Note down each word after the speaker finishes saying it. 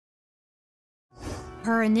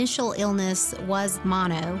Her initial illness was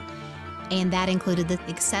mono, and that included the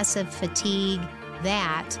excessive fatigue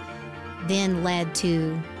that then led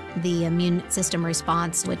to the immune system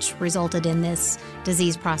response, which resulted in this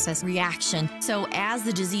disease process reaction. So as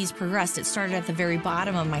the disease progressed, it started at the very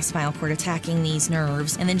bottom of my spinal cord, attacking these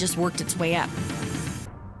nerves, and then just worked its way up.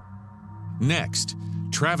 Next,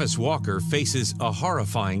 Travis Walker faces a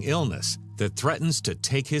horrifying illness that threatens to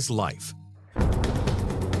take his life.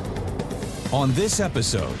 On this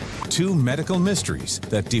episode, two medical mysteries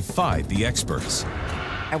that defied the experts.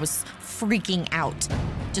 I was freaking out,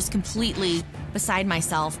 just completely beside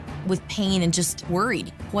myself with pain and just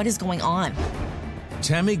worried. What is going on?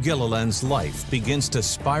 Tammy Gilliland's life begins to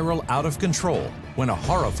spiral out of control when a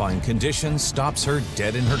horrifying condition stops her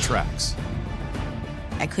dead in her tracks.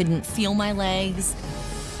 I couldn't feel my legs.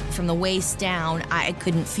 From the waist down, I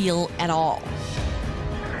couldn't feel at all.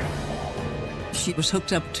 She was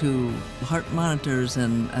hooked up to heart monitors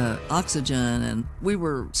and oxygen, and we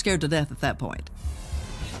were scared to death at that point.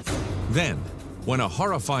 Then, when a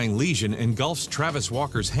horrifying lesion engulfs Travis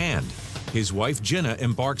Walker's hand, his wife Jenna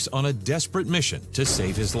embarks on a desperate mission to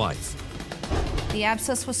save his life. The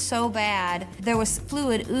abscess was so bad, there was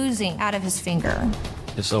fluid oozing out of his finger.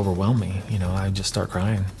 It's overwhelmed me, I just start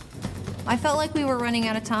crying. I felt like we were running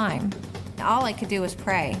out of time. All I could do was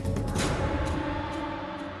pray.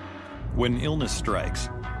 When illness strikes,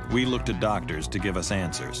 we look to doctors to give us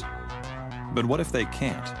answers. But what if they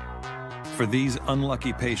can't? For these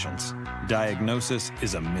unlucky patients, diagnosis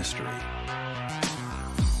is a mystery.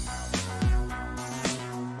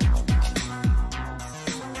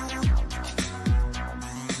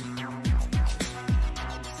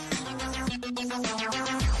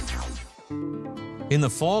 In the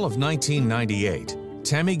fall of 1998,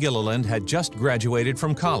 Tammy Gilliland had just graduated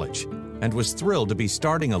from college and was thrilled to be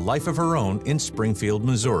starting a life of her own in Springfield,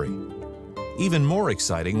 Missouri. Even more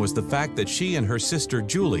exciting was the fact that she and her sister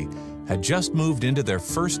Julie had just moved into their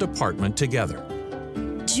first apartment together.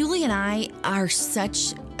 Julie and I are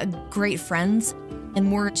such great friends,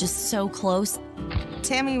 and we're just so close.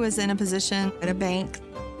 Tammy was in a position at a bank.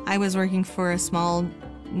 I was working for a small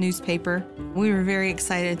newspaper. We were very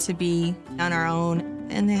excited to be on our own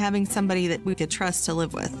and having somebody that we could trust to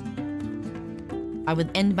live with. I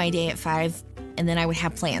would end my day at 5, and then I would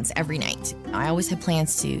have plans every night. I always had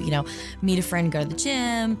plans to, meet a friend, go to the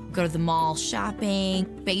gym, go to the mall shopping,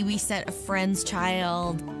 babysit a friend's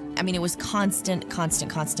child. I mean, it was constant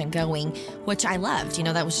going, which I loved.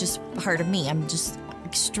 That was just part of me. I'm just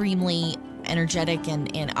extremely energetic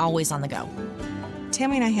and always on the go.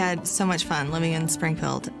 Tammy and I had so much fun living in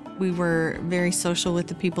Springfield. We were very social with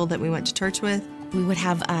the people that we went to church with. We would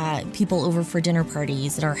have people over for dinner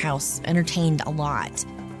parties at our house, entertained a lot.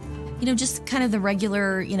 Just kind of the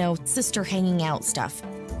regular, sister hanging out stuff.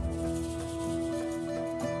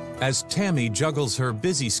 As Tammy juggles her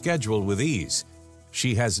busy schedule with ease,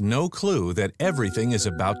 she has no clue that everything is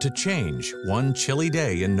about to change one chilly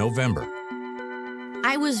day in November.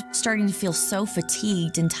 I was starting to feel so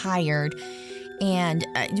fatigued and tired, and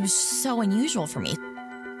it was so unusual for me.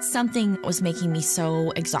 Something was making me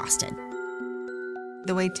so exhausted.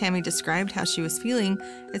 The way Tammy described how she was feeling,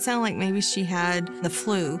 it sounded like maybe she had the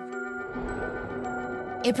flu.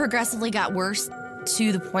 It progressively got worse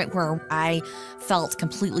to the point where I felt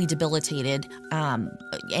completely debilitated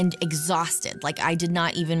and exhausted. Like I did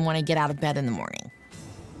not even want to get out of bed in the morning.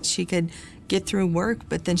 She could get through work,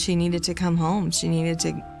 but then she needed to come home. She needed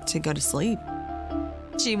to go to sleep.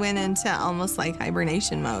 She went into almost like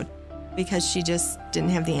hibernation mode because she just didn't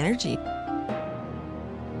have the energy.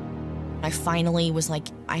 I finally was like,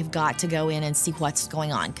 I've got to go in and see what's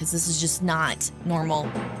going on, because this is just not normal.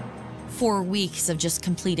 4 weeks of just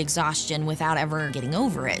complete exhaustion without ever getting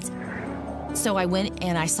over it. So I went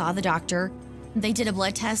and I saw the doctor. They did a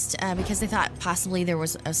blood test because they thought possibly there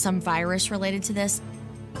was some virus related to this.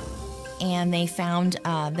 And they found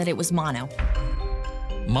that it was mono.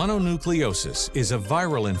 Mononucleosis is a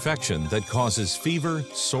viral infection that causes fever,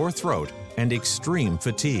 sore throat, and extreme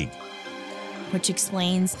fatigue. Which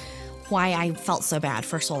explains why I felt so bad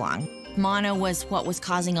for so long. Mono was what was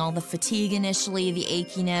causing all the fatigue initially, the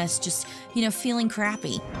achiness, just, feeling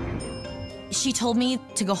crappy. She told me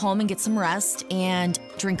to go home and get some rest and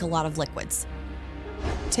drink a lot of liquids.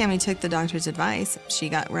 Tammy took the doctor's advice. She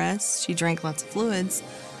got rest, she drank lots of fluids,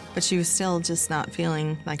 but she was still just not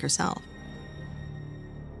feeling like herself.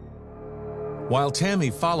 While Tammy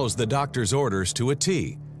follows the doctor's orders to a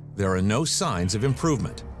T, there are no signs of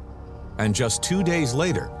improvement. And just 2 days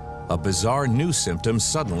later, a bizarre new symptom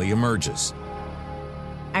suddenly emerges.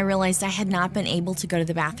 I realized I had not been able to go to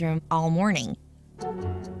the bathroom all morning.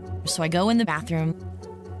 So I go in the bathroom,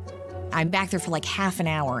 I'm back there for like half an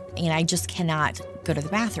hour, and I just cannot go to the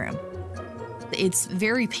bathroom. It's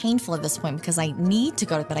very painful at this point because I need to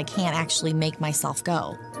go, but I can't actually make myself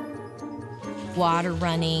go. Water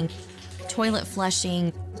running, toilet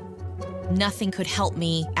flushing, nothing could help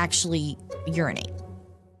me actually urinate.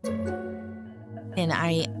 And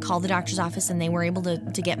I called the doctor's office, and they were able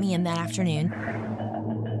to get me in that afternoon.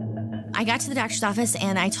 I got to the doctor's office,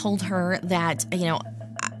 and I told her that,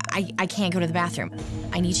 I can't go to the bathroom.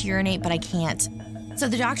 I need to urinate, but I can't. So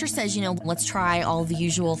the doctor says, let's try all the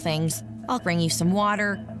usual things. I'll bring you some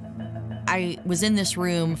water. I was in this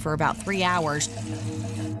room for about 3 hours,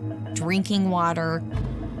 drinking water,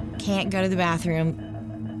 can't go to the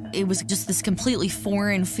bathroom. It was just this completely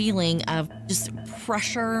foreign feeling of just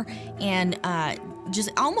pressure and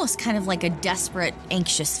just almost kind of like a desperate,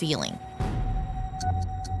 anxious feeling.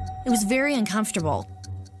 It was very uncomfortable.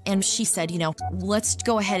 And she said, let's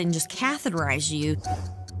go ahead and just catheterize you.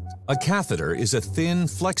 A catheter is a thin,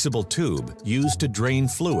 flexible tube used to drain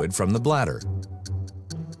fluid from the bladder.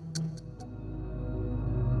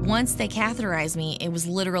 Once they catheterized me, it was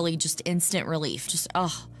literally just instant relief.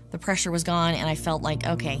 The pressure was gone, and I felt like,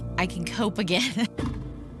 okay, I can cope again.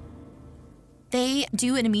 They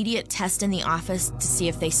do an immediate test in the office to see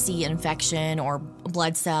if they see infection or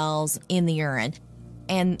blood cells in the urine,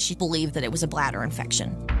 and she believed that it was a bladder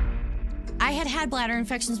infection. I had had bladder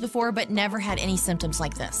infections before, but never had any symptoms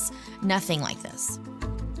like this. Nothing like this.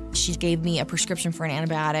 She gave me a prescription for an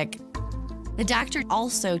antibiotic. The doctor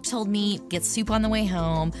also told me, get soup on the way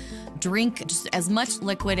home, drink just as much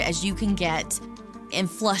liquid as you can get, and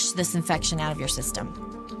flush this infection out of your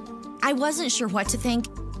system. I wasn't sure what to think.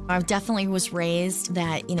 I definitely was raised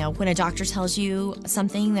that, when a doctor tells you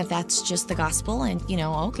something, that's just the gospel, and,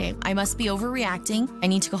 okay, I must be overreacting. I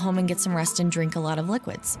need to go home and get some rest and drink a lot of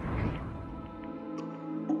liquids.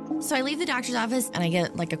 So I leave the doctor's office, and I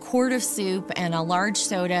get like a quart of soup and a large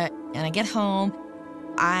soda, and I get home.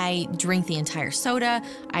 I drink the entire soda.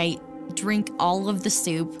 I drink all of the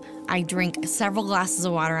soup. I drink several glasses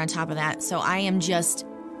of water on top of that. So I am just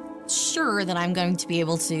sure that I'm going to be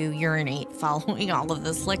able to urinate following all of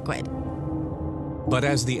this liquid. But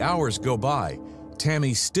as the hours go by,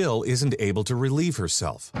 Tammy still isn't able to relieve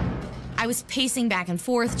herself. I was pacing back and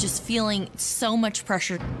forth, just feeling so much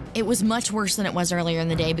pressure. It was much worse than it was earlier in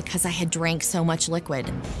the day because I had drank so much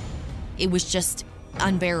liquid. It was just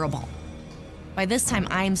unbearable. By this time,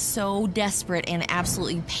 I'm so desperate and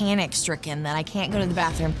absolutely panic-stricken that I can't go to the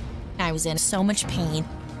bathroom. I was in so much pain.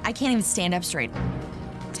 I can't even stand up straight.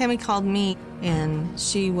 Tammy called me, and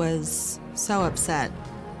she was so upset.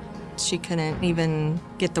 She couldn't even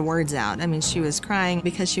get the words out. I mean, she was crying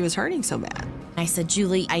because she was hurting so bad. I said,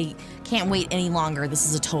 Julie, I can't wait any longer. This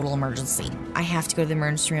is a total emergency. I have to go to the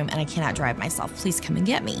emergency room, and I cannot drive myself. Please come and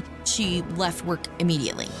get me. She left work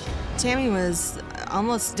immediately. Tammy was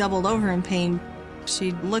almost doubled over in pain.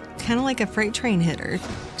 She looked kind of like a freight train hit her.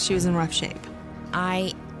 She was in rough shape.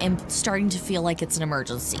 I am starting to feel like it's an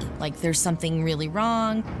emergency, like there's something really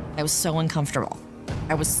wrong. I was so uncomfortable.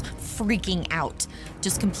 I was freaking out,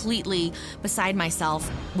 just completely beside myself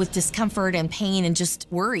with discomfort and pain and just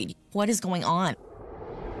worried. What is going on?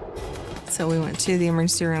 So we went to the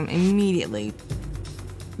emergency room immediately.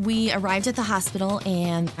 We arrived at the hospital,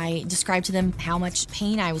 and I described to them how much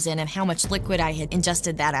pain I was in and how much liquid I had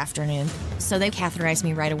ingested that afternoon. So they catheterized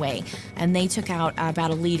me right away, and they took out about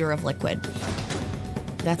 1 liter of liquid.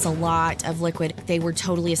 That's a lot of liquid. They were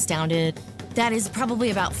totally astounded. That is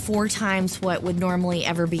probably about 4 times what would normally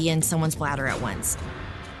ever be in someone's bladder at once.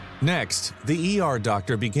 Next, the ER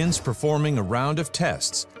doctor begins performing a round of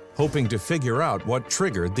tests, hoping to figure out what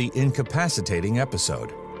triggered the incapacitating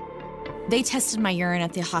episode. They tested my urine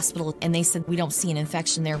at the hospital, and they said, we don't see an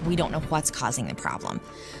infection there. We don't know what's causing the problem.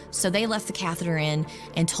 So they left the catheter in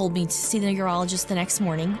and told me to see the urologist the next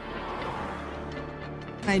morning.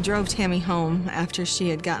 I drove Tammy home after she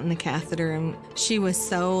had gotten the catheter, and she was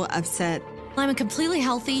so upset. I'm a completely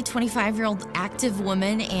healthy 25-year-old active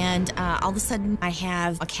woman, and all of a sudden I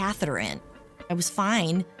have a catheter in. I was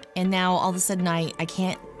fine, and now all of a sudden I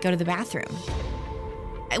can't go to the bathroom.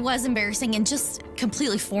 It was embarrassing and just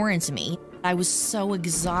completely foreign to me. I was so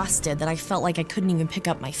exhausted that I felt like I couldn't even pick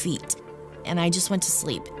up my feet, and I just went to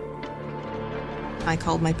sleep. I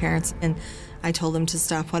called my parents, and I told them to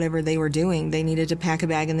stop whatever they were doing. They needed to pack a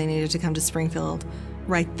bag, and they needed to come to Springfield.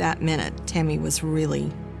 Right that minute, Tammy was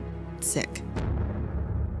really sick.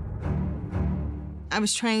 I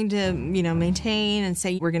was trying to, maintain and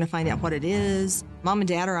say, we're going to find out what it is. Mom and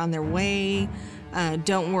Dad are on their way.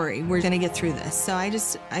 Don't worry, we're going to get through this. So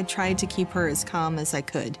I tried to keep her as calm as I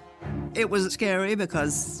could. It was scary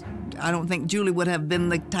because I don't think Julie would have been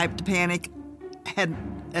the type to panic had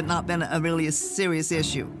had not been a really serious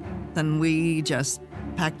issue. Then we just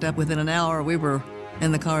packed up. Within an hour, we were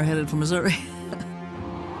in the car headed for Missouri.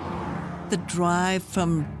 The drive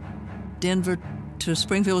from Denver to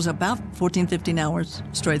Springfield was about 14, 15 hours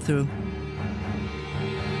straight through.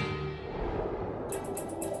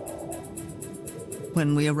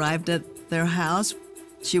 When we arrived at their house,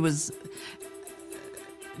 she was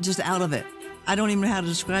just out of it. I don't even know how to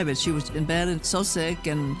describe it. She was in bed and so sick,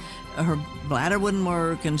 and her bladder wouldn't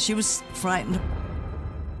work, and she was frightened.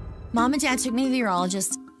 Mom and Dad took me to the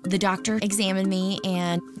urologist. The doctor examined me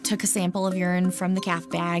and took a sample of urine from the cath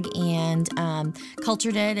bag and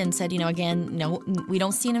cultured it and said, again, no, we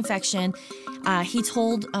don't see an infection. He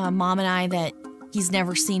told Mom and I that he's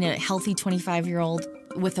never seen a healthy 25-year-old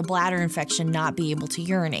with a bladder infection not be able to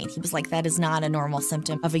urinate. He was like, that is not a normal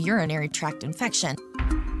symptom of a urinary tract infection.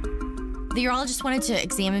 The urologist wanted to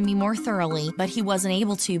examine me more thoroughly, but he wasn't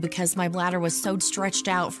able to because my bladder was so stretched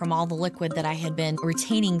out from all the liquid that I had been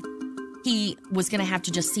retaining. He was going to have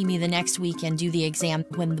to just see me the next week and do the exam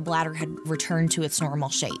when the bladder had returned to its normal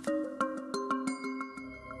shape.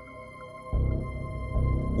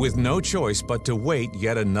 With no choice but to wait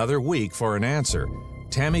yet another week for an answer,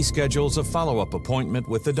 Tammy schedules a follow-up appointment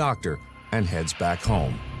with the doctor and heads back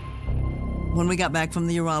home. When we got back from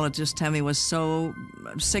the urologist, Tammy was so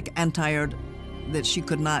sick and tired that she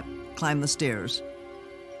could not climb the stairs.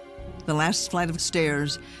 The last flight of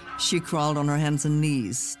stairs, she crawled on her hands and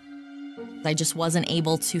knees. I just wasn't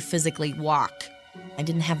able to physically walk. I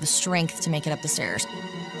didn't have the strength to make it up the stairs.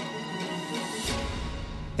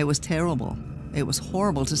 It was terrible. It was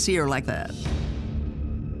horrible to see her like that.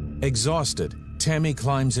 Exhausted, Tammy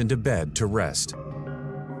climbs into bed to rest.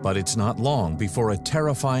 But it's not long before a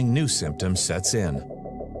terrifying new symptom sets in.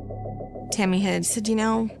 Tammy had said,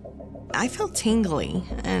 I felt tingly.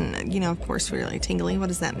 And, of course we were like, tingly, what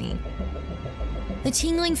does that mean? The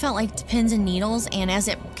tingling felt like pins and needles, and as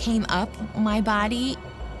it came up my body,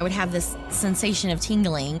 I would have this sensation of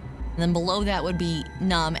tingling, and then below that would be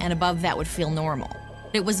numb, and above that would feel normal.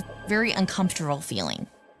 It was very uncomfortable feeling.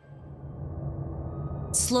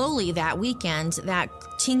 Slowly that weekend, that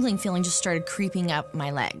tingling feeling just started creeping up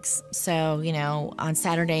my legs. So, on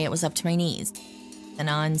Saturday it was up to my knees, and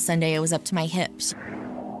on Sunday it was up to my hips.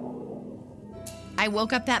 I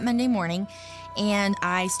woke up that Monday morning, and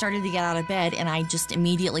I started to get out of bed, and I just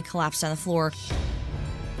immediately collapsed on the floor.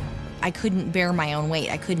 I couldn't bear my own weight.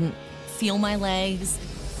 I couldn't feel my legs.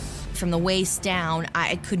 From the waist down,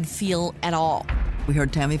 I couldn't feel at all. We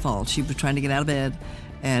heard Tammy fall. She was trying to get out of bed,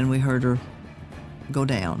 and we heard her go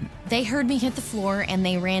down. They heard me hit the floor, and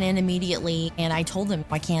they ran in immediately, and I told them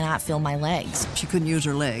I cannot feel my legs. She couldn't use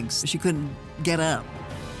her legs. She couldn't get up.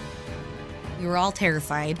 We were all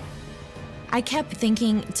terrified. I kept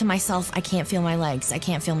thinking to myself, I can't feel my legs. I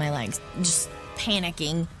can't feel my legs. Just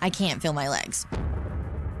panicking, I can't feel my legs.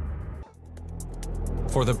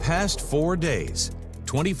 For the past 4 days,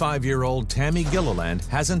 25-year-old Tammy Gilliland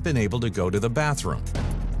hasn't been able to go to the bathroom.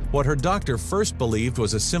 What her doctor first believed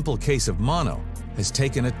was a simple case of mono has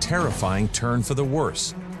taken a terrifying turn for the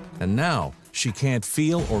worse, and now she can't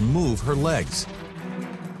feel or move her legs.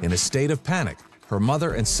 In a state of panic, her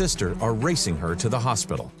mother and sister are racing her to the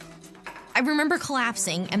hospital. I remember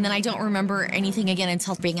collapsing, and then I don't remember anything again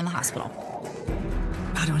until being in the hospital.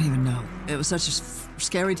 I don't even know. It was such a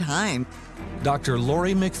scary time. Dr.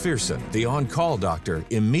 Lori McPherson, the on-call doctor,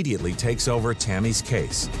 immediately takes over Tammy's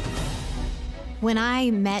case. When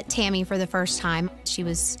I met Tammy for the first time, she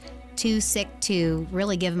was too sick to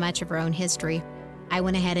really give much of her own history. I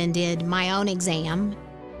went ahead and did my own exam.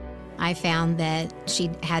 I found that she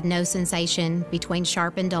had no sensation between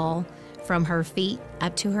sharp and dull from her feet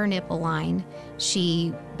up to her nipple line.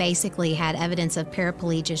 She basically had evidence of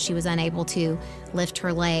paraplegia. She was unable to lift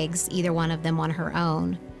her legs, either one of them on her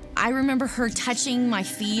own. I remember her touching my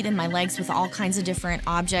feet and my legs with all kinds of different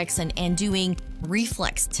objects and doing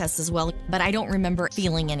reflex tests as well, but I don't remember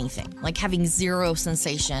feeling anything, like having zero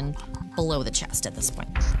sensation below the chest at this point.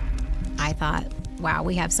 I thought, wow,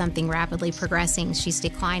 we have something rapidly progressing. She's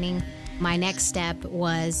declining. My next step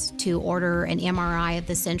was to order an MRI of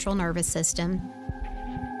the central nervous system.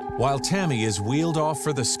 While Tammy is wheeled off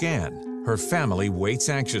for the scan, her family waits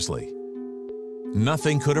anxiously.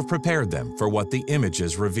 Nothing could have prepared them for what the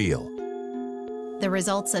images reveal. The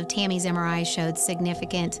results of Tammy's MRI showed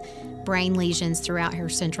significant brain lesions throughout her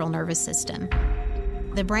central nervous system.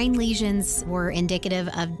 The brain lesions were indicative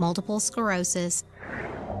of multiple sclerosis.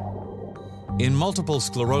 In multiple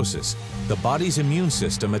sclerosis, the body's immune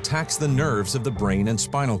system attacks the nerves of the brain and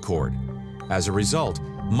spinal cord. As a result,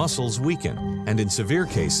 muscles weaken, and in severe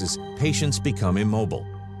cases, patients become immobile.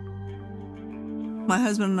 My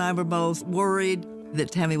husband and I were both worried.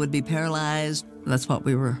 that Tammy would be paralyzed. That's what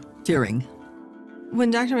we were fearing. When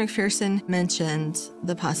Dr. McPherson mentioned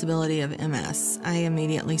the possibility of MS, I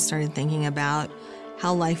immediately started thinking about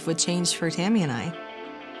how life would change for Tammy and I.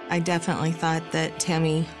 I definitely thought that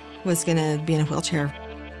Tammy was going to be in a wheelchair.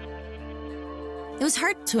 It was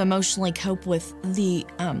hard to emotionally cope with the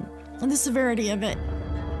severity of it.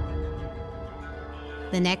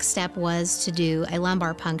 The next step was to do a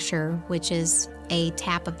lumbar puncture, which is a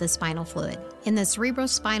tap of the spinal fluid. In the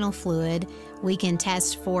cerebrospinal fluid, we can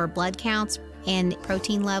test for blood counts and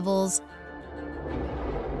protein levels.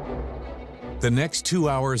 The next 2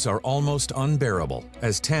 hours are almost unbearable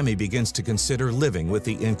as Tammy begins to consider living with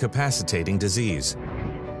the incapacitating disease.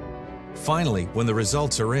 Finally, when the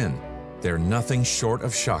results are in, they're nothing short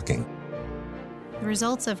of shocking. The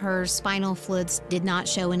results of her spinal fluids did not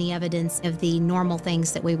show any evidence of the normal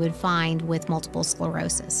things that we would find with multiple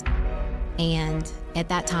sclerosis. And at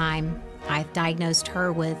that time, I diagnosed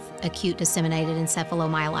her with acute disseminated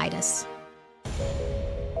encephalomyelitis.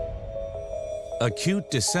 Acute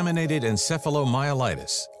disseminated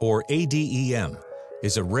encephalomyelitis, or ADEM,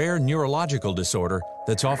 is a rare neurological disorder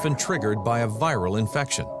that's often triggered by a viral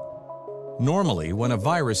infection. Normally, when a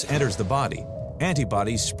virus enters the body,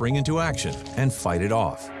 antibodies spring into action and fight it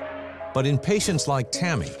off. But in patients like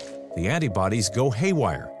Tammy, the antibodies go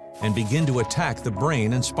haywire and begin to attack the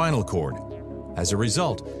brain and spinal cord. As a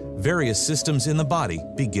result, various systems in the body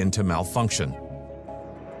begin to malfunction.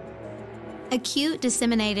 Acute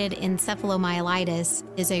disseminated encephalomyelitis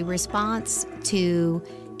is a response to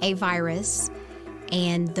a virus,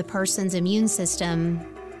 and the person's immune system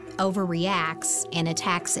overreacts and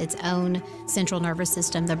attacks its own central nervous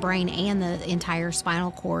system, the brain and the entire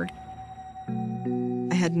spinal cord.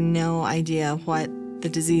 I had no idea what the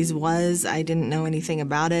disease was. I didn't know anything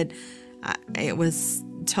about it. It was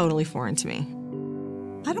totally foreign to me.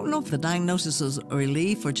 I don't know if the diagnosis was a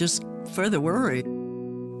relief or just further worry.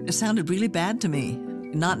 It sounded really bad to me.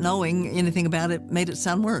 Not knowing anything about it made it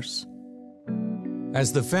sound worse.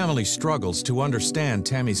 As the family struggles to understand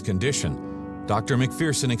Tammy's condition, Dr.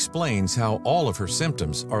 McPherson explains how all of her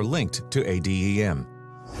symptoms are linked to ADEM.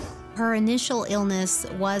 Her initial illness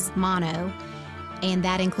was mono, and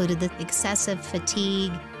that included the excessive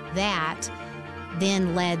fatigue that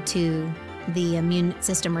then led to the immune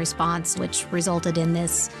system response, which resulted in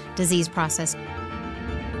this disease process.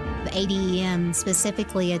 The ADEM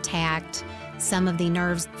specifically attacked some of the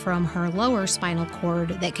nerves from her lower spinal cord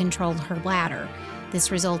that controlled her bladder.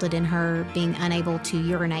 This resulted in her being unable to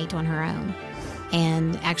urinate on her own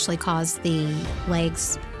and actually caused the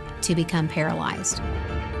legs to become paralyzed.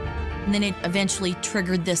 And then it eventually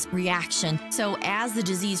triggered this reaction. So as the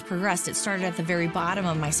disease progressed, it started at the very bottom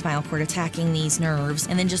of my spinal cord, attacking these nerves,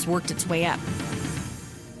 and then just worked its way up.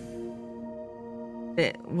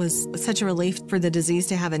 It was such a relief for the disease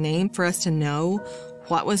to have a name, for us to know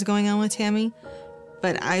what was going on with Tammy.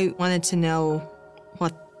 But I wanted to know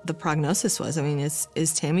what the prognosis was. I mean,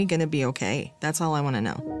 is Tammy going to be okay? That's all I want to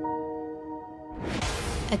know.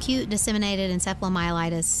 Acute disseminated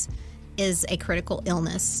encephalomyelitis is a critical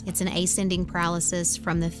illness. It's an ascending paralysis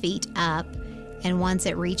from the feet up, and once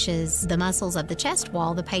it reaches the muscles of the chest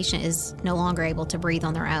wall, the patient is no longer able to breathe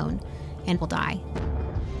on their own and will die.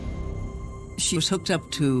 She was hooked up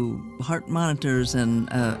to heart monitors and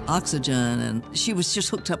oxygen, and she was just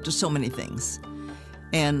hooked up to so many things,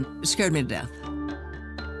 and it scared me to death.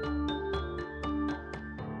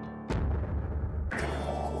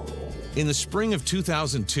 In the spring of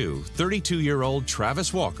 2002, 32-year-old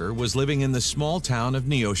Travis Walker was living in the small town of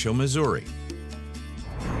Neosho, Missouri.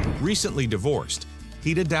 Recently divorced,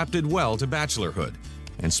 he'd adapted well to bachelorhood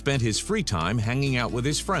and spent his free time hanging out with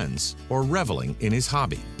his friends or reveling in his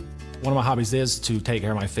hobby. One of my hobbies is to take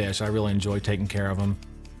care of my fish. I really enjoy taking care of them.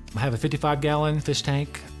 I have a 55-gallon fish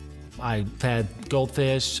tank. I've had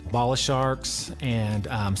goldfish, bala sharks, and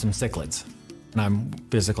some cichlids. And I'm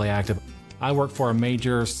physically active. I work for a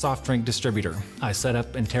major soft drink distributor. I set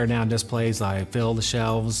up and tear down displays. I fill the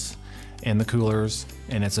shelves and the coolers,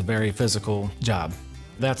 and it's a very physical job.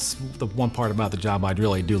 That's the one part about the job I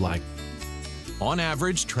really do like. On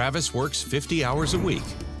average, Travis works 50 hours a week.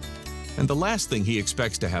 And the last thing he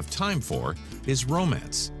expects to have time for is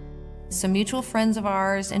romance. Some mutual friends of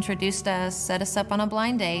ours introduced us, set us up on a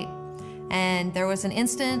blind date, and there was an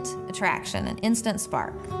instant attraction, an instant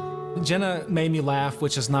spark. Jenna made me laugh,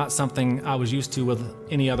 which is not something I was used to with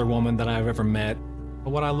any other woman that I've ever met.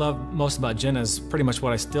 But what I love most about Jenna is pretty much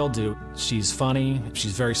what I still do. She's funny,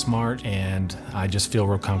 she's very smart, and I just feel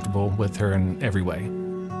real comfortable with her in every way.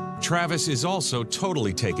 Travis is also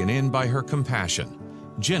totally taken in by her compassion.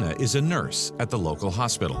 Jenna is a nurse at the local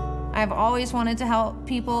hospital. I've always wanted to help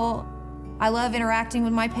people. I love interacting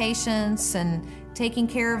with my patients and taking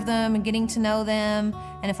care of them and getting to know them.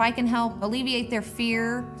 And if I can help alleviate their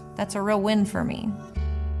fear, that's a real win for me.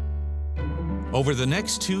 Over the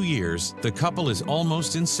next 2 years, the couple is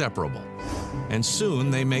almost inseparable. And soon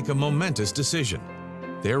they make a momentous decision.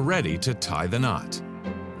 They're ready to tie the knot.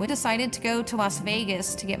 We decided to go to Las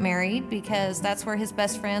Vegas to get married because that's where his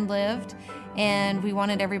best friend lived, and we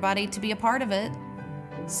wanted everybody to be a part of it.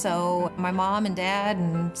 So my mom and dad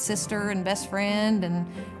and sister and best friend, and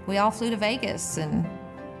we all flew to Vegas and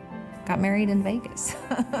got married in Vegas.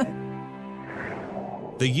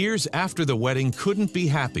 The years after the wedding couldn't be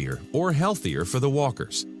happier or healthier for the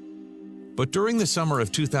Walkers. But during the summer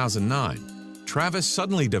of 2009, Travis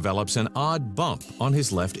suddenly develops an odd bump on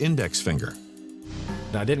his left index finger.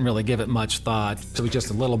 I didn't really give it much thought. It was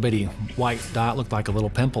just a little bitty white dot, looked like a little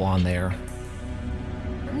pimple on there.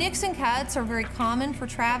 Nicks and cuts are very common for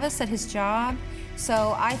Travis at his job,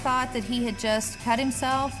 so I thought that he had just cut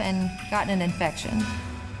himself and gotten an infection.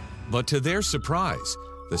 But to their surprise,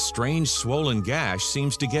 the strange swollen gash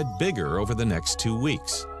seems to get bigger over the next 2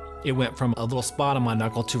 weeks. It went from a little spot on my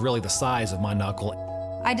knuckle to really the size of my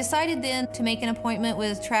knuckle. I decided then to make an appointment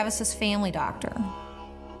with Travis's family doctor.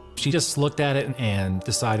 She just looked at it and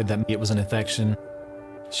decided that it was an infection.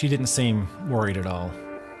 She didn't seem worried at all.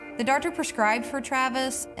 The doctor prescribed for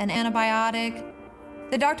Travis an antibiotic.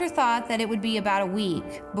 The doctor thought that it would be about a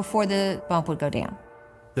week before the bump would go down.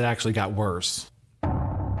 It actually got worse.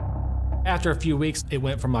 After a few weeks, it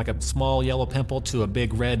went from like a small yellow pimple to a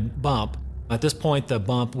big red bump. At this point, the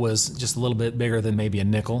bump was just a little bit bigger than maybe a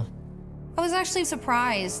nickel. I was actually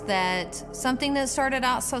surprised that something that started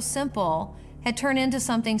out so simple had turned into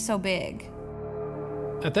something so big.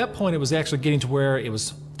 At that point, it was actually getting to where it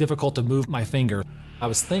was difficult to move my finger. I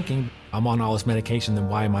was thinking, I'm on all this medication, then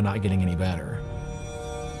why am I not getting any better?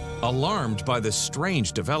 Alarmed by this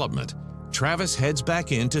strange development, Travis heads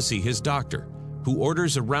back in to see his doctor, who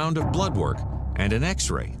orders a round of blood work and an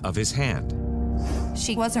x-ray of his hand.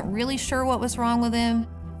 She wasn't really sure what was wrong with him.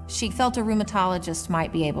 She felt a rheumatologist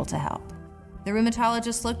might be able to help. The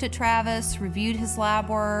rheumatologist looked at Travis, reviewed his lab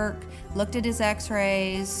work, looked at his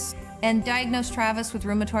x-rays, and diagnosed Travis with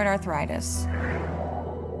rheumatoid arthritis.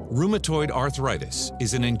 Rheumatoid arthritis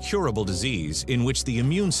is an incurable disease in which the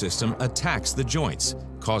immune system attacks the joints,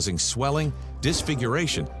 causing swelling,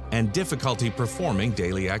 disfiguration, and difficulty performing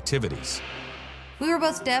daily activities. We were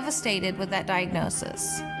both devastated with that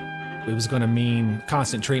diagnosis. It was going to mean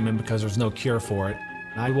constant treatment because there's no cure for it.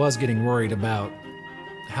 I was getting worried about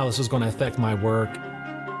how this was going to affect my work.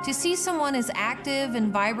 To see someone as active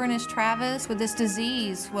and vibrant as Travis with this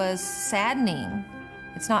disease was saddening.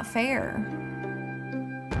 It's not fair.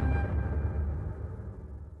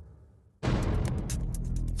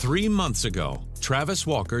 Three months ago, Travis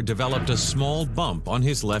Walker developed a small bump on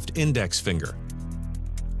his left index finger.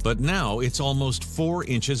 But now it's almost 4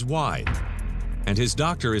 inches wide, and his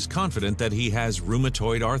doctor is confident that he has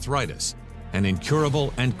rheumatoid arthritis, an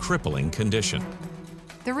incurable and crippling condition.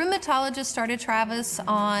 The rheumatologist started Travis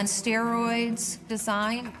on steroids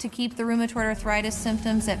designed to keep the rheumatoid arthritis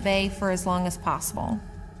symptoms at bay for as long as possible.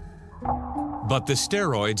 But the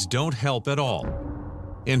steroids don't help at all.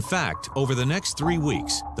 In fact, over the next 3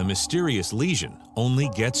 weeks, the mysterious lesion only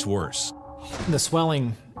gets worse. The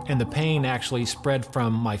swelling and the pain actually spread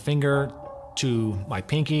from my finger to my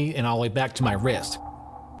pinky and all the way back to my wrist.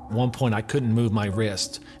 At one point, I couldn't move my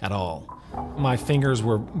wrist at all. My fingers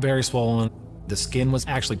were very swollen. The skin was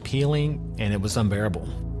actually peeling, and it was unbearable.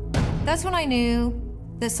 That's when I knew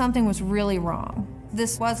that something was really wrong.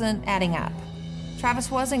 This wasn't adding up.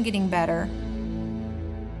 Travis wasn't getting better.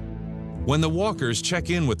 When the Walkers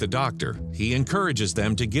check in with the doctor, he encourages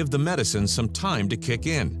them to give the medicine some time to kick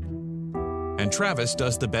in. And Travis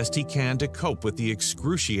does the best he can to cope with the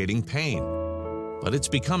excruciating pain. But it's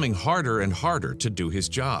becoming harder and harder to do his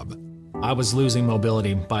job. I was losing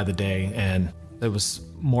mobility by the day, and it was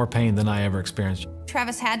more pain than I ever experienced.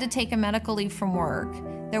 Travis had to take a medical leave from work.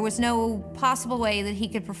 There was no possible way that he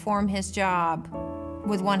could perform his job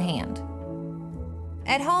with one hand.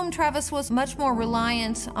 At home, Travis was much more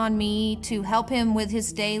reliant on me to help him with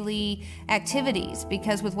his daily activities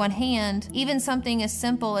because with one hand, even something as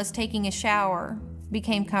simple as taking a shower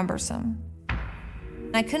became cumbersome.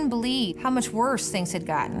 I couldn't believe how much worse things had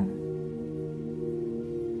gotten.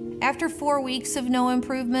 After 4 weeks of no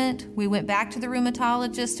improvement, we went back to the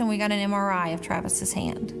rheumatologist and we got an MRI of Travis's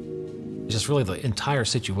hand. Just really the entire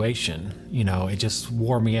situation, it just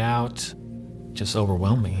wore me out, just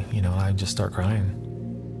overwhelmed me, I just start crying.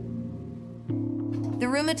 The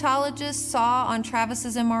rheumatologist saw on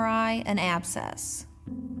Travis's MRI an abscess,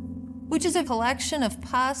 which is a collection of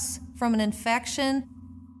pus from an infection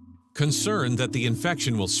Concerned that the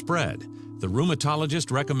infection will spread, the rheumatologist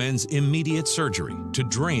recommends immediate surgery to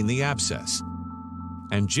drain the abscess.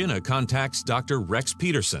 And Jenna contacts Dr. Rex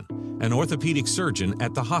Peterson, an orthopedic surgeon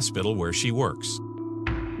at the hospital where she works.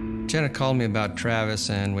 Jenna called me about Travis,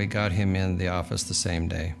 and we got him in the office the same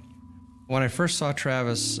day. When I first saw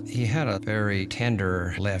Travis, he had a very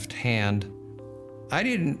tender left hand. I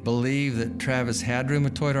didn't believe that Travis had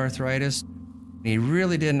rheumatoid arthritis. He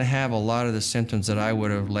really didn't have a lot of the symptoms that I would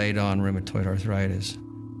have laid on rheumatoid arthritis.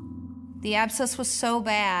 The abscess was so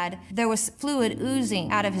bad, there was fluid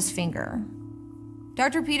oozing out of his finger.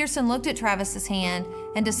 Dr. Peterson looked at Travis's hand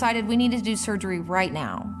and decided we needed to do surgery right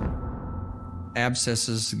now.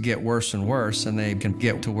 Abscesses get worse and worse, and they can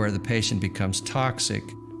get to where the patient becomes toxic,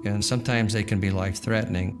 and sometimes they can be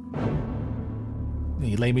life-threatening.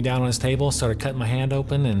 He laid me down on his table, started cutting my hand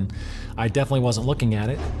open, and I definitely wasn't looking at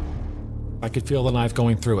it. I could feel the knife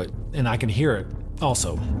going through it, and I could hear it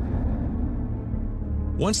also.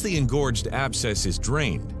 Once the engorged abscess is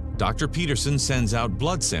drained, Dr. Peterson sends out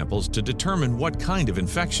blood samples to determine what kind of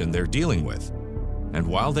infection they're dealing with. And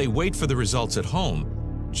while they wait for the results at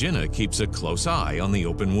home, Jenna keeps a close eye on the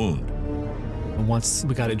open wound. And once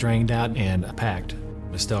we got it drained out and packed,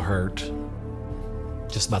 it still hurt,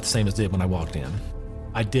 just about the same as it did when I walked in.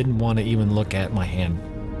 I didn't want to even look at my hand.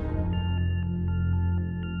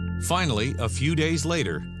 Finally, a few days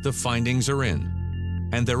later, the findings are in,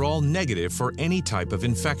 and they're all negative for any type of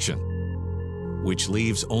infection, which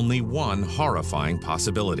leaves only one horrifying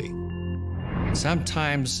possibility.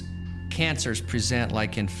 Sometimes cancers present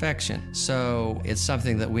like infection, so it's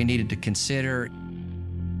something that we needed to consider.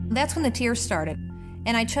 That's when the tears started,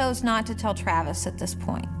 and I chose not to tell Travis at this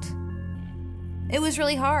point. It was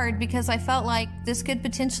really hard because I felt like this could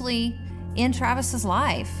potentially end Travis's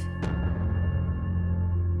life.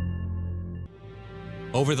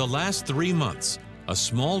 Over the last 3 months, a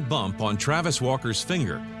small bump on Travis Walker's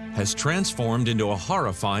finger has transformed into a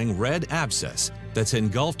horrifying red abscess that's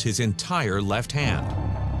engulfed his entire left hand.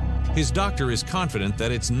 His doctor is confident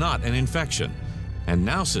that it's not an infection and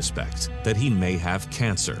now suspects that he may have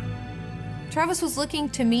cancer. Travis was looking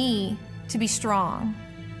to me to be strong.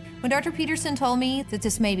 When Dr. Peterson told me that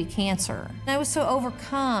this may be cancer, I was so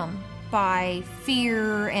overcome by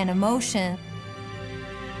fear and emotion.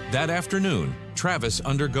 That afternoon, Travis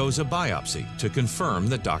undergoes a biopsy to confirm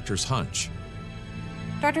the doctor's hunch.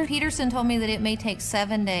 Dr. Peterson told me that it may take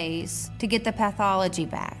 7 days to get the pathology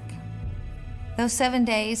back. Those 7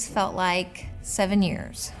 days felt like 7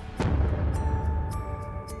 years.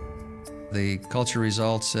 The culture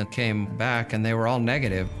results came back, and they were all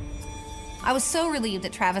negative. I was so relieved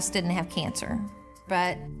that Travis didn't have cancer,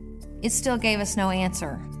 but it still gave us no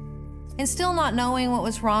answer. And still not knowing what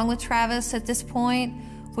was wrong with Travis at this point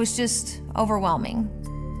was just overwhelming.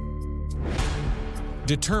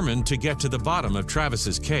 Determined to get to the bottom of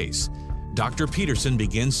Travis's case, Dr. Peterson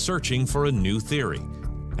begins searching for a new theory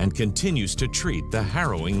and continues to treat the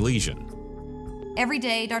harrowing lesion. Every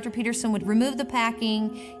day, Dr. Peterson would remove the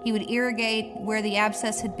packing, he would irrigate where the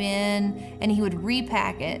abscess had been, and he would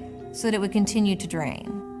repack it so that it would continue to drain.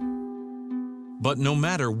 But no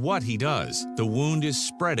matter what he does, the wound is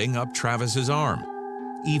spreading up Travis's arm.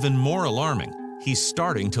 Even more alarming, he's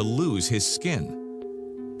starting to lose his skin.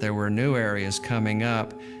 There were new areas coming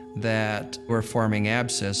up that were forming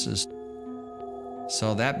abscesses.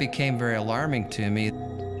 So that became very alarming to me.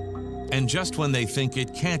 And just when they think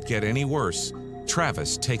it can't get any worse,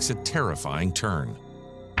 Travis takes a terrifying turn.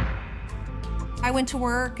 I went to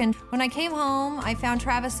work, and when I came home, I found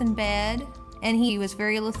Travis in bed, and he was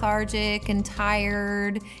very lethargic and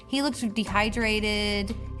tired. He looked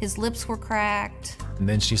dehydrated, his lips were cracked. And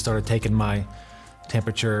then she started taking my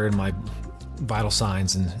temperature and my vital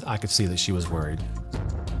signs, and I could see that she was worried.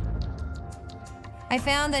 I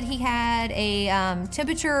found that he had a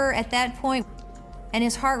temperature at that point, and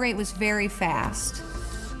his heart rate was very fast,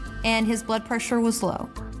 and his blood pressure was low.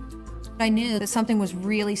 I knew that something was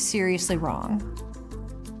really seriously wrong.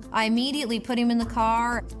 I immediately put him in the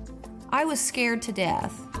car. I was scared to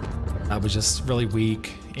death. I was just really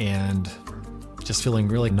weak and just feeling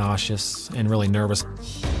really nauseous and really nervous.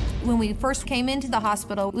 When we first came into the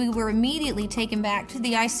hospital, we were immediately taken back to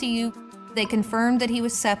the ICU. They confirmed that he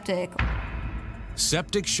was septic.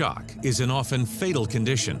 Septic shock is an often fatal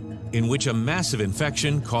condition in which a massive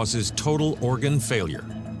infection causes total organ failure.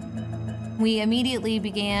 We immediately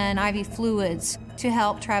began IV fluids to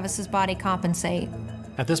help Travis's body compensate.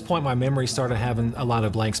 At this point, my memory started having a lot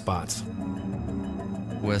of blank spots.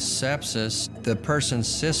 With sepsis, the person's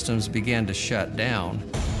systems began to shut down.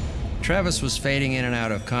 Travis was fading in and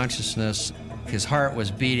out of consciousness His heart was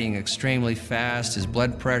beating extremely fast, his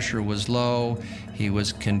blood pressure was low, he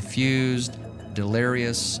was confused,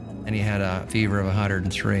 delirious, and he had a fever of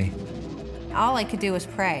 103. All I could do was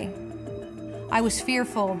pray. I was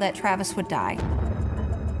fearful that Travis would die.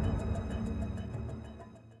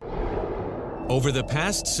 Over the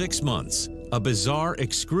past 6 months, a bizarre,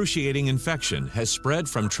 excruciating infection has spread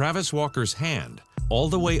from Travis Walker's hand all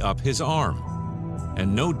the way up his arm,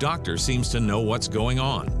 and no doctor seems to know what's going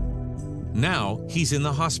on. Now, he's in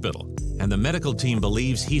the hospital, and the medical team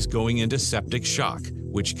believes he's going into septic shock,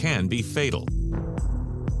 which can be fatal.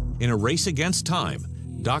 In a race against time,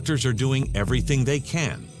 doctors are doing everything they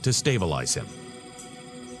can to stabilize him.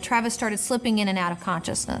 Travis started slipping in and out of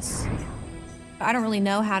consciousness. I don't really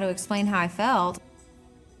know how to explain how I felt.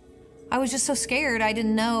 I was just so scared, I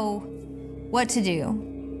didn't know what to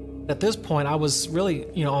do. At this point, I was really,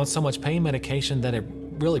 on so much pain medication that it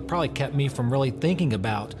really probably kept me from really thinking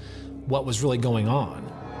about what was really going on.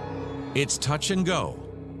 It's touch and go,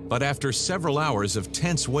 but after several hours of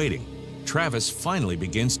tense waiting, Travis finally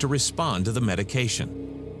begins to respond to the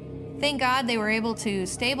medication. Thank God they were able to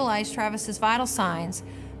stabilize Travis's vital signs,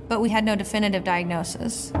 but we had no definitive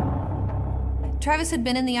diagnosis. Travis had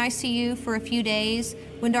been in the ICU for a few days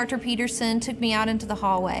when Dr. Peterson took me out into the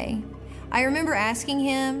hallway. I remember asking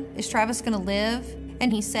him, "Is Travis gonna live?"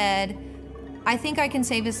 And he said, "I think I can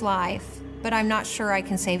save his life, but I'm not sure I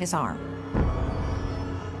can save his arm."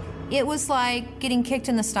 It was like getting kicked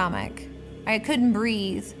in the stomach. I couldn't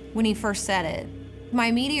breathe when he first said it. My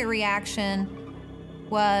immediate reaction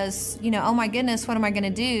was, oh my goodness, what am I gonna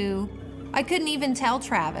do? I couldn't even tell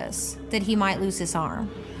Travis that he might lose his arm.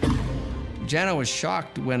 Jenna was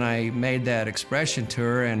shocked when I made that expression to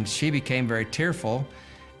her, and she became very tearful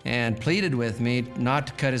and pleaded with me not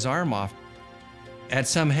to cut his arm off. I had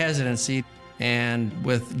some hesitancy, and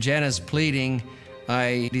with Jenna's pleading,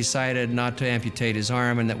 I decided not to amputate his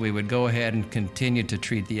arm and that we would go ahead and continue to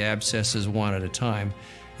treat the abscesses one at a time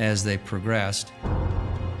as they progressed.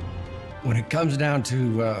 When it comes down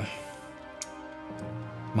to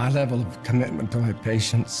my level of commitment to my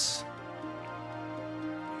patients,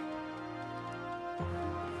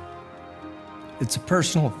 it's a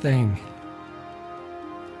personal thing.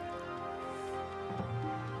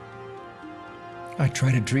 I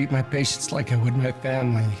try to treat my patients like I would my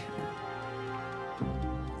family.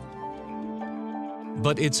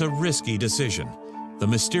 But it's a risky decision. The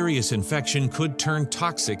mysterious infection could turn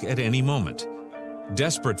toxic at any moment.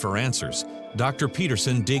 Desperate for answers, Dr.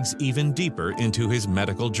 Peterson digs even deeper into his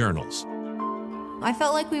medical journals. I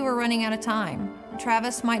felt like we were running out of time.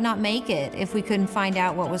 Travis might not make it if we couldn't find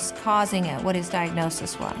out what was causing it, what his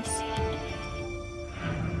diagnosis was.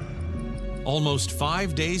 Almost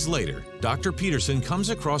 5 days later, Dr. Peterson comes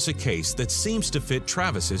across a case that seems to fit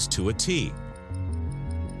Travis's to a T.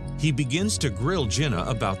 He begins to grill Jenna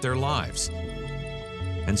about their lives,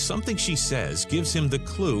 and something she says gives him the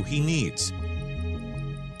clue he needs.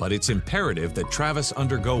 But it's imperative that Travis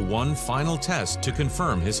undergo one final test to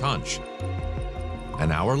confirm his hunch.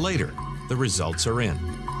 An hour later, the results are in.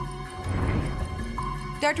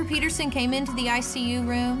 Dr. Peterson came into the ICU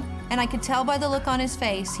room, and I could tell by the look on his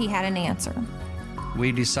face he had an answer.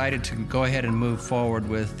 We decided to go ahead and move forward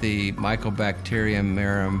with the Mycobacterium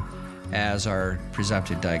marinum as our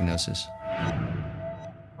presumptive diagnosis.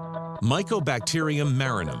 Mycobacterium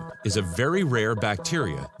marinum is a very rare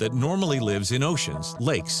bacteria that normally lives in oceans,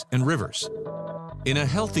 lakes, and rivers. In a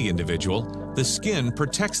healthy individual, the skin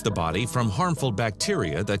protects the body from harmful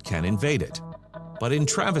bacteria that can invade it. But in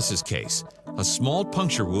Travis's case, a small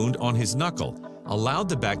puncture wound on his knuckle allowed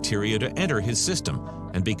the bacteria to enter his system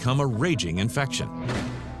and become a raging infection.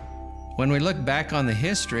 When we look back on the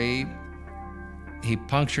history, he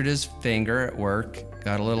punctured his finger at work,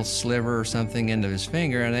 got a little sliver or something into his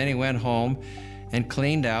finger, and then he went home and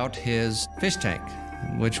cleaned out his fish tank,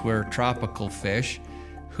 which were tropical fish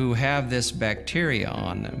who have this bacteria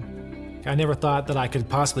on them. I never thought that I could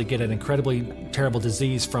possibly get an incredibly terrible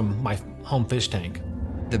disease from my home fish tank.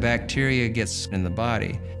 The bacteria gets in the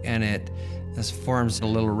body, and it forms a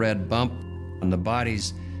little red bump, and the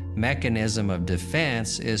body's mechanism of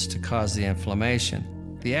defense is to cause the inflammation.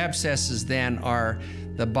 The abscesses then are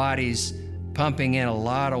the body's pumping in a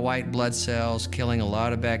lot of white blood cells, killing a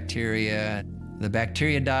lot of bacteria. The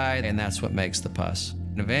bacteria die, and that's what makes the pus.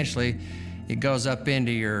 And eventually, it goes up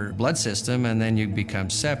into your blood system, and then you become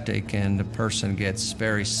septic, and the person gets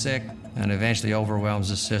very sick and eventually overwhelms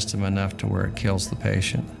the system enough to where it kills the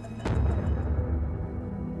patient.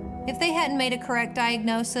 If they hadn't made a correct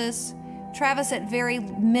diagnosis, Travis at very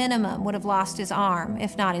minimum would have lost his arm,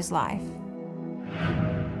 if not his life.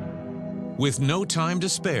 With no time to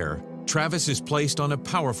spare, Travis is placed on a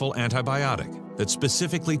powerful antibiotic. that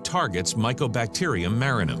specifically targets Mycobacterium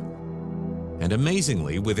marinum. And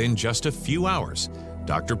amazingly, within just a few hours,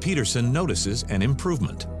 Dr. Peterson notices an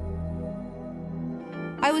improvement.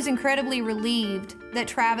 I was incredibly relieved that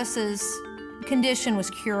Travis's condition was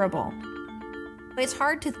curable. It's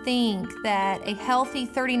hard to think that a healthy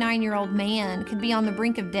 39-year-old man could be on the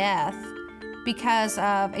brink of death because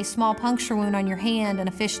of a small puncture wound on your hand and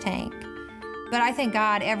a fish tank. But I thank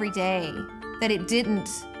God every day that it didn't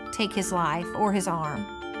take his life or his arm.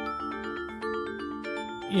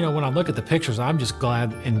 You know, when I look at the pictures, I'm just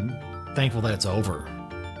glad and thankful that it's over.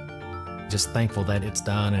 Just thankful that it's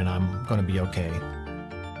done and I'm going to be okay.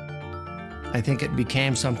 I think it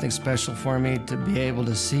became something special for me to be able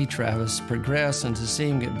to see Travis progress and to see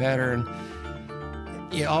him get better.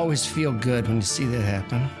 And you always feel good when you see that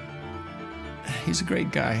happen. He's a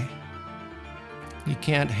great guy. You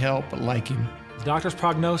can't help but like him. The doctor's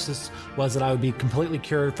prognosis was that I would be completely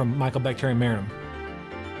cured from Mycobacterium marinum.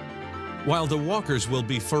 While the Walkers will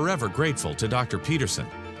be forever grateful to Dr. Peterson,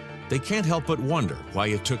 they can't help but wonder why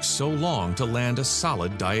it took so long to land a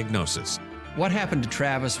solid diagnosis. What happened to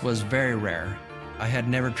Travis was very rare. I had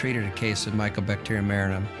never treated a case of Mycobacterium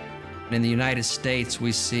marinum. In the United States,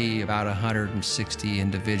 we see about 160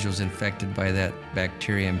 individuals infected by that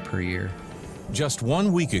bacterium per year. Just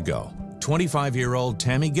 1 week ago, 25-year-old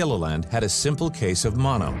Tammy Gilliland had a simple case of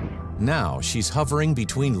mono. Now she's hovering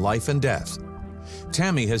between life and death.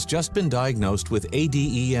 Tammy has just been diagnosed with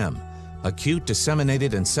ADEM, acute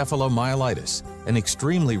disseminated encephalomyelitis, an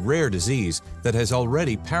extremely rare disease that has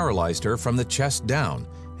already paralyzed her from the chest down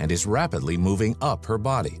and is rapidly moving up her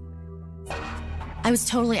body. I was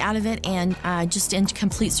totally out of it and just in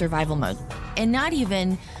complete survival mode, and not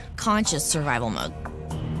even conscious survival mode.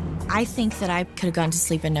 I think that I could have gone to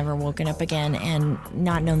sleep and never woken up again and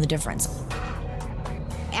not known the difference.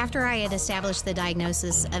 After I had established the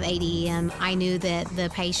diagnosis of ADEM, I knew that the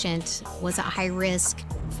patient was at high risk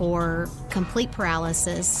for complete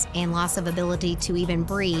paralysis and loss of ability to even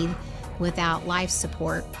breathe without life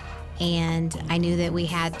support. And I knew that we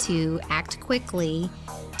had to act quickly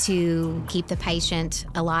to keep the patient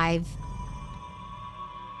alive.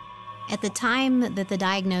 At the time that the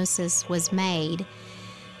diagnosis was made,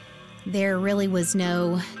 there really was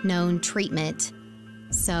no known treatment.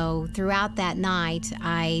 So throughout that night,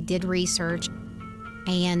 I did research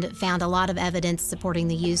and found a lot of evidence supporting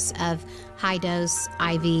the use of high-dose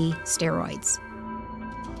IV steroids.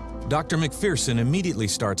 Dr. McPherson immediately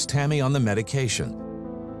starts Tammy on the medication.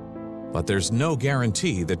 But there's no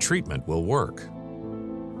guarantee the treatment will work.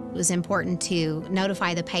 It was important to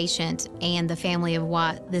notify the patient and the family of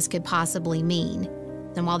what this could possibly mean.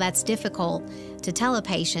 And while that's difficult to tell a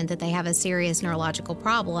patient that they have a serious neurological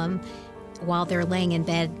problem while they're laying in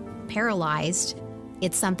bed paralyzed,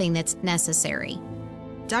 it's something that's necessary.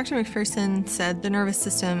 Dr. McPherson said the nervous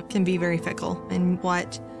system can be very fickle, and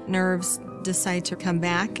what nerves decide to come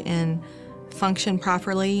back and function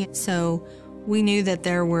properly. So we knew that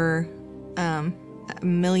there were a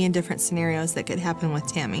million different scenarios that could happen with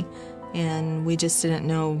Tammy, and we just didn't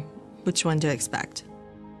know which one to expect.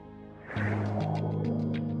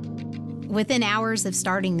 Within hours of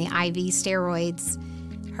starting the IV steroids,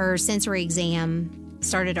 her sensory exam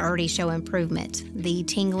started to already show improvement. The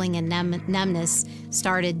tingling and numbness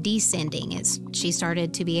started descending as she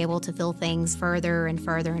started to be able to feel things further and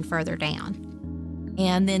further and further down.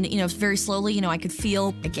 And then, very slowly, I could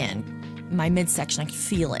feel, again, my midsection, I could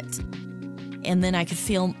feel it. And then I could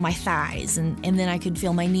feel my thighs, and then I could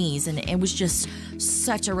feel my knees. And it was just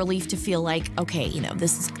such a relief to feel like, okay,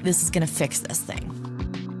 this is gonna fix this thing.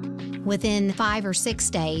 Within 5 or 6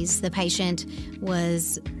 days, the patient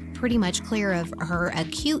was pretty much clear of her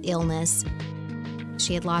acute illness.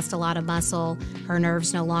 She had lost a lot of muscle. Her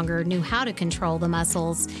nerves no longer knew how to control the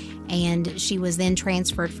muscles, and she was then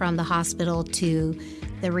transferred from the hospital to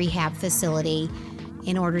the rehab facility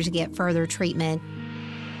in order to get further treatment.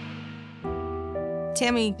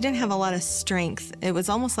 Tammy didn't have a lot of strength. It was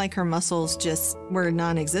almost like her muscles just were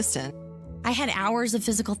non-existent. I had hours of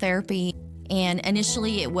physical therapy, and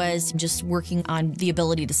initially it was just working on the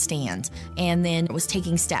ability to stand, and then it was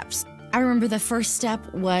taking steps. I remember the first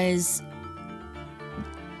step was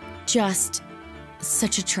just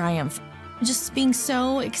such a triumph. Just being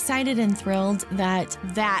so excited and thrilled that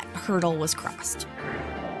that hurdle was crossed.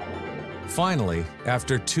 Finally,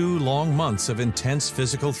 after 2 long months of intense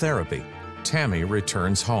physical therapy, Tammy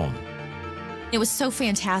returns home. It was so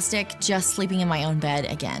fantastic just sleeping in my own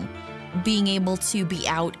bed again. Being able to be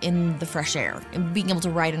out in the fresh air, and being able to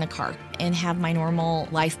ride in a car and have my normal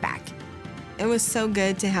life back. It was so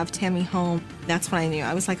good to have Tammy home. That's when I knew.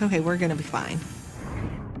 I was like, okay, we're gonna be fine.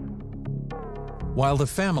 While the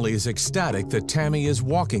family is ecstatic that Tammy is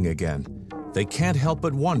walking again, they can't help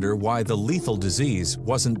but wonder why the lethal disease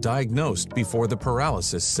wasn't diagnosed before the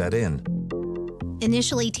paralysis set in.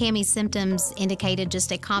 Initially, Tammy's symptoms indicated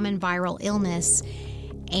just a common viral illness,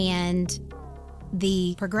 and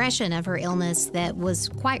the progression of her illness that was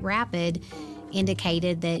quite rapid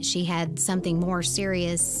indicated that she had something more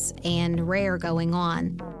serious and rare going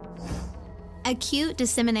on. Acute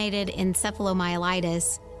disseminated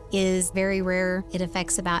encephalomyelitis is very rare. It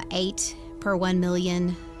affects about 8 per 1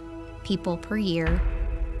 million people per year.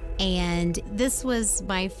 And this was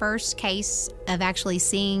my first case of actually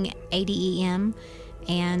seeing ADEM,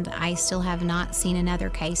 and I still have not seen another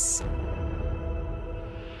case.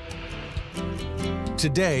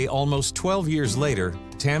 Today, almost 12 years later,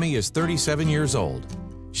 Tammy is 37 years old.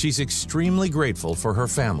 She's extremely grateful for her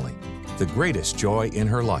family, the greatest joy in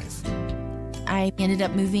her life. I ended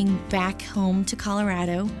up moving back home to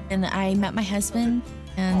Colorado, and I met my husband,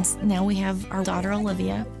 and now we have our daughter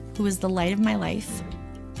Olivia, who is the light of my life.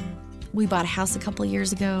 We bought a house a couple of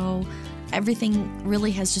years ago. Everything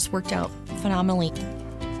really has just worked out phenomenally.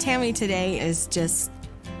 Tammy today is just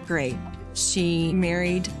great. She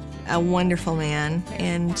married a wonderful man,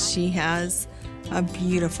 and she has a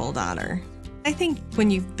beautiful daughter. I think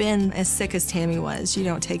when you've been as sick as Tammy was, you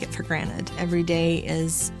don't take it for granted. Every day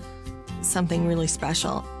is something really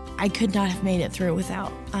special. I could not have made it through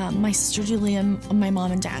without my sister Julia, my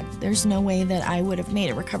mom and dad. There's no way that I would have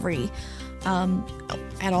made a recovery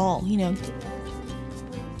at all, you know.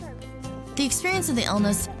 The experience of the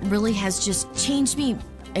illness really has just changed me.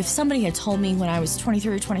 If somebody had told me when I was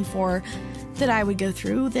 23 or 24 that I would go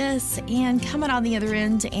through this and come out on the other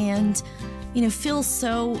end and, you know, feel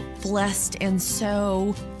so blessed and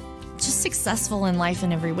so just successful in life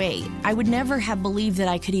in every way, I would never have believed that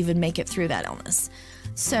I could even make it through that illness.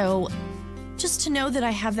 So just to know that I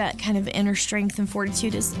have that kind of inner strength and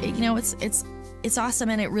fortitude is, you know, it's awesome,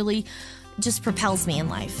 and it really just propels me in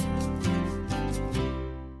life.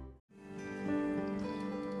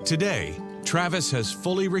 Today, Travis has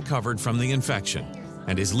fully recovered from the infection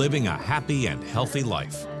and is living a happy and healthy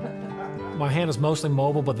life. My hand is mostly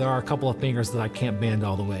mobile, but there are a couple of fingers that I can't bend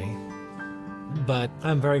all the way. But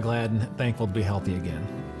I'm very glad and thankful to be healthy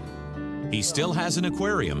again. He still has an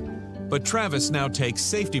aquarium, but Travis now takes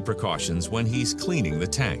safety precautions when he's cleaning the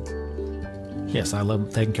tank. Yes, I love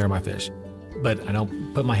taking care of my fish, but I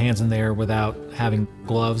don't put my hands in there without having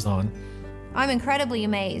gloves on. I'm incredibly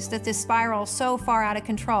amazed that this spiraled so far out of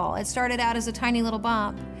control. It started out as a tiny little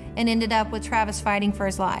bump and ended up with Travis fighting for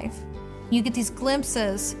his life. You get these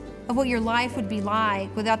glimpses of what your life would be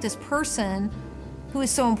like without this person who is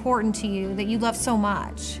so important to you, that you love so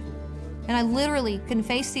much. And I literally couldn't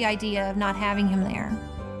face the idea of not having him there.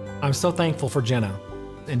 I'm so thankful for Jenna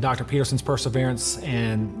and Dr. Peterson's perseverance,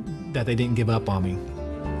 and that they didn't give up on me.